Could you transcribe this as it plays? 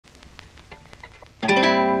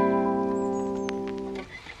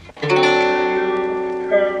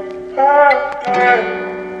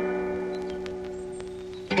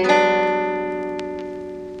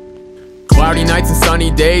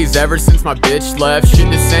days ever since my bitch left. Shit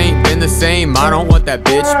just ain't been the same, I don't want that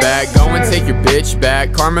bitch back. Go and take your bitch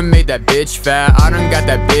back, karma made that bitch fat. I done got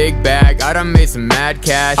that big bag, I done made some mad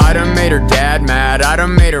cash. I done made her dad mad, I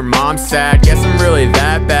done made her mom sad. Guess I'm really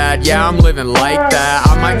that bad, yeah I'm living like that.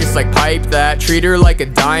 I might just like pipe that, treat her like a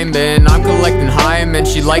diamond. I'm collecting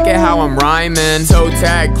hymens, she like it how I'm rhyming. Toe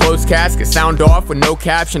tag, close casket, sound off with no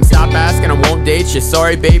caption. Stop asking, I won't date you,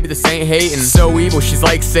 sorry baby this ain't hating. So evil, she's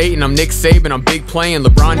like Satan, I'm Nick Saban, I'm big playing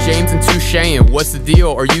Lebron James-ing, Touché-ing. What's the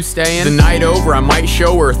deal, are you staying? The night over, I might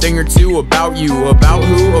show her a thing or two about you. About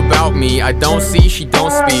who? About me. I don't see, she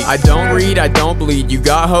don't speak. I don't read, I don't bleed. You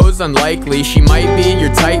got hoes? Unlikely. She might be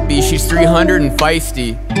your type B, she's 300 and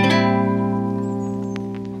feisty.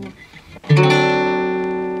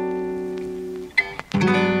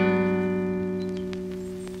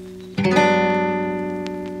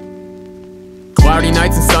 Cloudy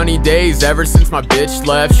nights and sunny days ever since my bitch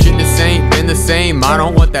left. Shit just ain't been the same, I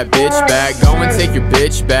don't want that bitch back. Go and take your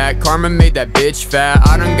bitch back, karma made that bitch fat.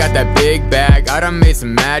 I done got that big bag, I done made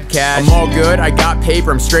some mad cash. I'm all good, I got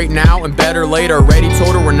paper, I'm straight now and better later. Already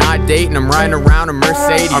told her we're not dating, I'm riding around a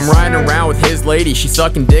Mercedes. I'm riding around with his lady, she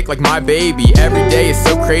sucking dick like my baby. Every day is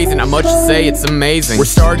so crazy, not much to say, it's amazing. We're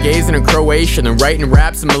stargazing in Croatia, then writing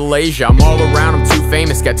raps in Malaysia. I'm all around, I'm too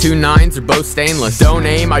famous, got 2 9s, they're both stainless. Don't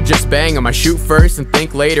aim, I just bang 'em, I shoot first and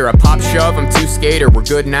think later. I pop shove, I'm too skater, we're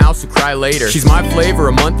good now so cry later. She's my flavor,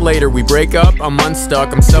 a month later we break up, I'm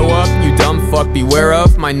unstuck. I'm so up, you dumb fuck, beware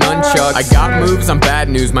of my nunchucks. I got moves, I'm bad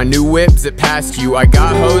news, my new whip zip past you. I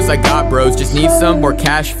got hoes, I got bros, just need some more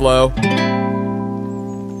cash flow.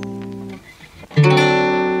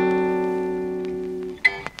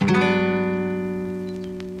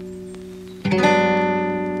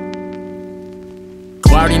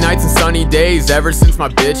 Cloudy nights and sunny days ever since my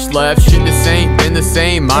bitch left. Shit just ain't been the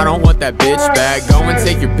same, I don't want that bitch back. Go and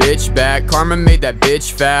take your bitch back, karma made that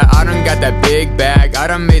bitch fat. I done got that big bag, I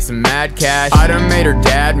done made some mad cash. I done made her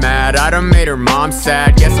dad mad, I done made her mom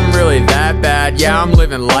sad. Guess I'm really that bad, yeah I'm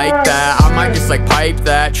living like that. I might just like pipe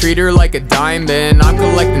that, treat her like a diamond. I'm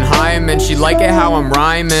collecting hymens, she like it how I'm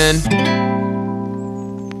rhyming.